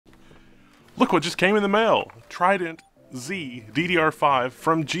Look what just came in the mail! Trident Z DDR5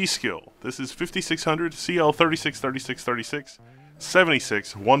 from Gskill. This is 5600 CL36-36-36-76,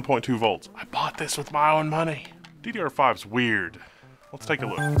 1.2 volts. I bought this with my own money. DDR5's weird. Let's take a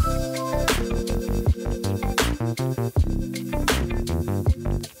look.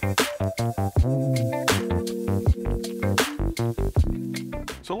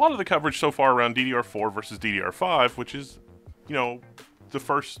 So a lot of the coverage so far around DDR4 versus DDR5, which is, you know, the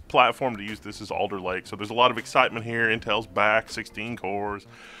first platform to use this is Alder Lake, so there's a lot of excitement here. Intel's back, 16 cores,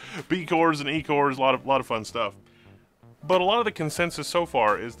 B cores and E cores, a lot of fun stuff. But a lot of the consensus so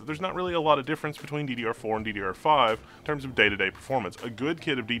far is that there's not really a lot of difference between DDR4 and DDR5 in terms of day-to-day performance. A good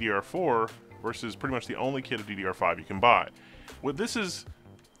kit of DDR4 versus pretty much the only kit of DDR5 you can buy. Well, this is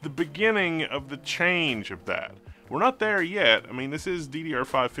the beginning of the change of that. We're not there yet. I mean, this is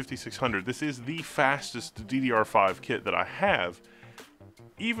DDR5-5600. This is the fastest DDR5 kit that I have.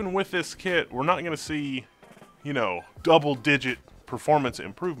 Even with this kit, we're not going to see, you know, double-digit performance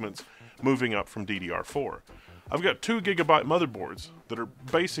improvements moving up from DDR4. I've got 2 GB motherboards that are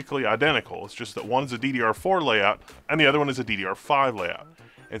basically identical. It's just that one's a DDR4 layout and the other one is a DDR5 layout.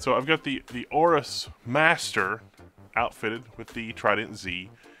 And so I've got the Aorus Master outfitted with the Trident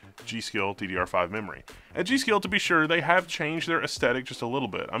Z Gskill DDR5 memory. At Gskill, to be sure, they have changed their aesthetic just a little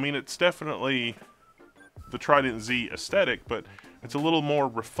bit. I mean, it's definitely the Trident Z aesthetic, but it's a little more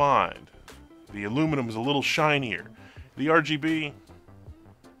refined. The aluminum is a little shinier. The RGB,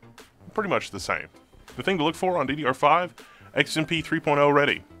 pretty much the same. The thing to look for on DDR5, XMP 3.0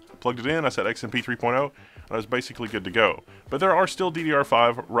 ready. I plugged it in, I said XMP 3.0, and I was basically good to go. But there are still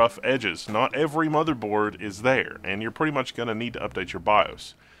DDR5 rough edges. Not every motherboard is there, and you're pretty much going to need to update your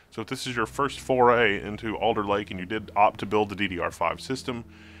BIOS. So if this is your first foray into Alder Lake and you did opt to build the DDR5 system,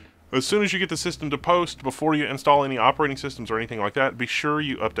 as soon as you get the system to post, before you install any operating systems or anything like that, be sure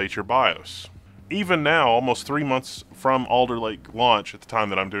you update your BIOS. Even now, almost 3 months from Alder Lake launch, at the time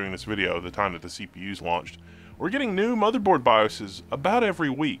that I'm doing this video, the time that the CPU's launched, we're getting new motherboard BIOSes about every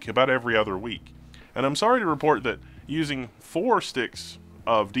week, about every other week. And I'm sorry to report that using 4 sticks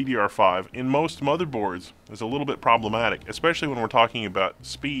of DDR5 in most motherboards is a little bit problematic, especially when we're talking about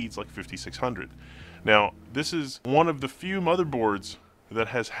speeds like 5600. Now, this is one of the few motherboards that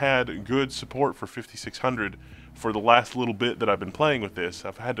has had good support for 5600 for the last little bit that I've been playing with this.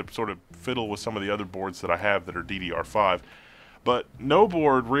 I've had to sort of fiddle with some of the other boards that I have that are DDR5, but no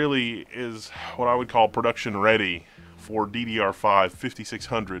board really is what I would call production ready for DDR5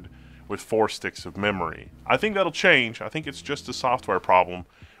 5600 with 4 sticks of memory. I think that'll change. I think it's just a software problem.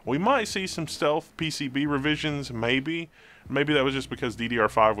 We might see some stealth PCB revisions, maybe. Maybe that was just because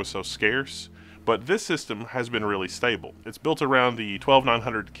DDR5 was so scarce. But this system has been really stable. It's built around the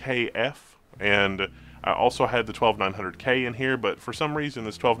 12900KF, and I also had the 12900K in here, but for some reason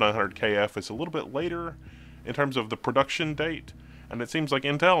this 12900KF is a little bit later in terms of the production date, and it seems like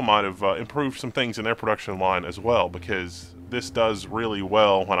Intel might have improved some things in their production line as well, because this does really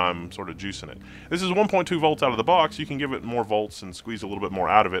well when I'm sort of juicing it. This is 1.2 volts out of the box. You can give it more volts and squeeze a little bit more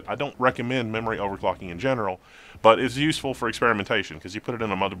out of it. I don't recommend memory overclocking in general, but it's useful for experimentation because you put it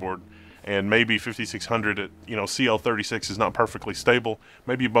in a motherboard and maybe 5600 at, you know, CL36 is not perfectly stable.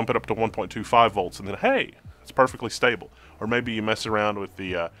 Maybe you bump it up to 1.25 volts and then, hey, it's perfectly stable. Or maybe you mess around with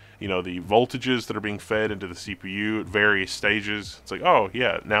the, you know, the voltages that are being fed into the CPU at various stages. It's like, oh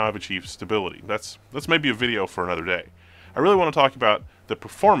yeah, now I've achieved stability. That's maybe a video for another day. I really want to talk about the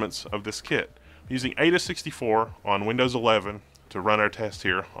performance of this kit. I'm using AIDA64 on Windows 11 to run our test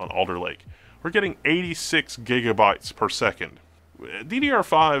here on Alder Lake. We're getting 86 gigabytes per second.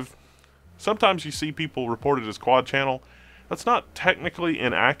 DDR5, sometimes you see people report it as quad channel. That's not technically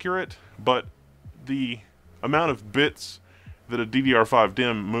inaccurate, but the amount of bits that a DDR5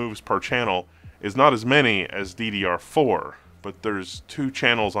 DIMM moves per channel is not as many as DDR4, but there's 2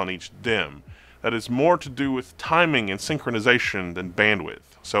 channels on each DIMM. That is more to do with timing and synchronization than bandwidth.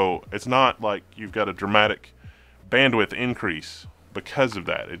 So it's not like you've got a dramatic bandwidth increase because of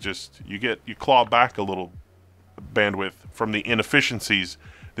that. It just, you claw back a little bandwidth from the inefficiencies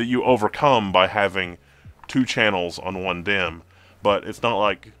that you overcome by having 2 channels on one DIMM, but it's not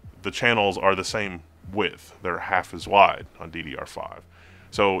like the channels are the same width. They're half as wide on DDR5.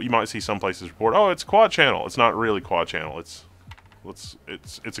 So you might see some places report, oh, it's quad channel. It's not really quad channel. It's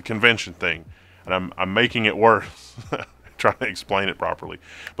a convention thing, and I'm making it worse trying to explain it properly.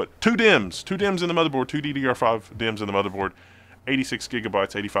 But 2 DIMMs in the motherboard, 2 DDR5 DIMMs in the motherboard, 86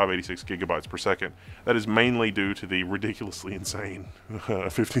 gigabytes, 86 gigabytes per second. That is mainly due to the ridiculously insane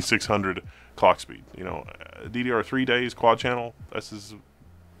 5600 clock speed. You know, DDR3 days quad channel, this is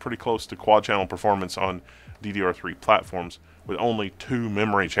pretty close to quad channel performance on DDR3 platforms with only 2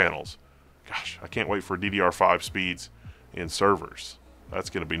 memory channels Gosh, I can't wait for DDR5 speeds in servers. That's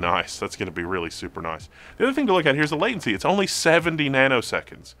going to be nice. That's going to be really super nice. The other thing to look at here is the latency. It's only 70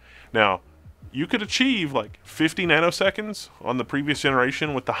 nanoseconds. Now, you could achieve like 50 nanoseconds on the previous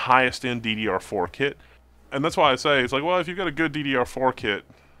generation with the highest end DDR4 kit. And that's why I say, it's like, well, if you've got a good DDR4 kit,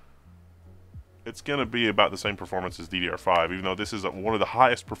 it's going to be about the same performance as DDR5, even though this is one of the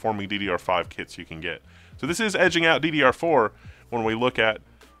highest performing DDR5 kits you can get. So this is edging out DDR4 when we look at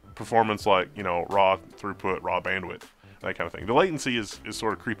performance like, you know, raw throughput, raw bandwidth, that kind of thing. The latency is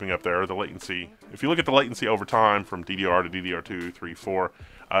sort of creeping up there. The latency, if you look at the latency over time from DDR to DDR2, 3, 4,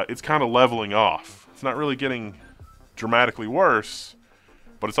 it's kind of leveling off. It's not really getting dramatically worse,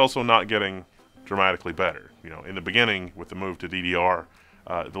 but it's also not getting dramatically better. You know, in the beginning with the move to DDR,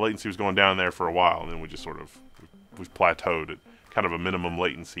 the latency was going down there for a while, and then we just sort of, we've plateaued at kind of a minimum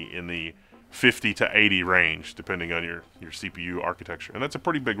latency in the 50 to 80 range, depending on your CPU architecture. And that's a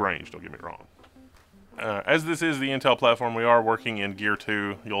pretty big range, don't get me wrong. As this is the Intel platform, we are working in Gear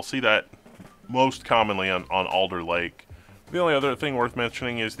 2. You'll see that most commonly on Alder Lake. The only other thing worth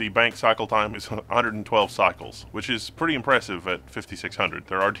mentioning is the bank cycle time is 112 cycles, which is pretty impressive at 5600.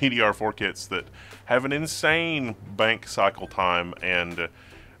 There are DDR4 kits that have an insane bank cycle time, and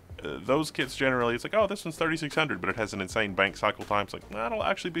those kits generally, it's like, oh, this one's 3600, but it has an insane bank cycle time. It's like, nah, it'll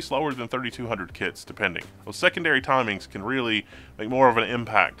actually be slower than 3200 kits, depending. Those secondary timings can really make more of an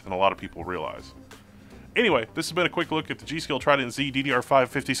impact than a lot of people realize. Anyway, this has been a quick look at the Gskill Trident Z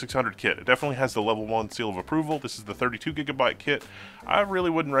DDR5-5600 kit. It definitely has the level 1 seal of approval. This is the 32GB kit. I really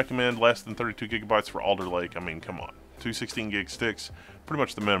wouldn't recommend less than 32GB for Alder Lake. I mean, come on. 2 16GB sticks, pretty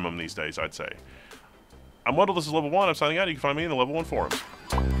much the minimum these days, I'd say. I'm Wendell, this is Level 1. I'm signing out. You can find me in the Level 1 forums.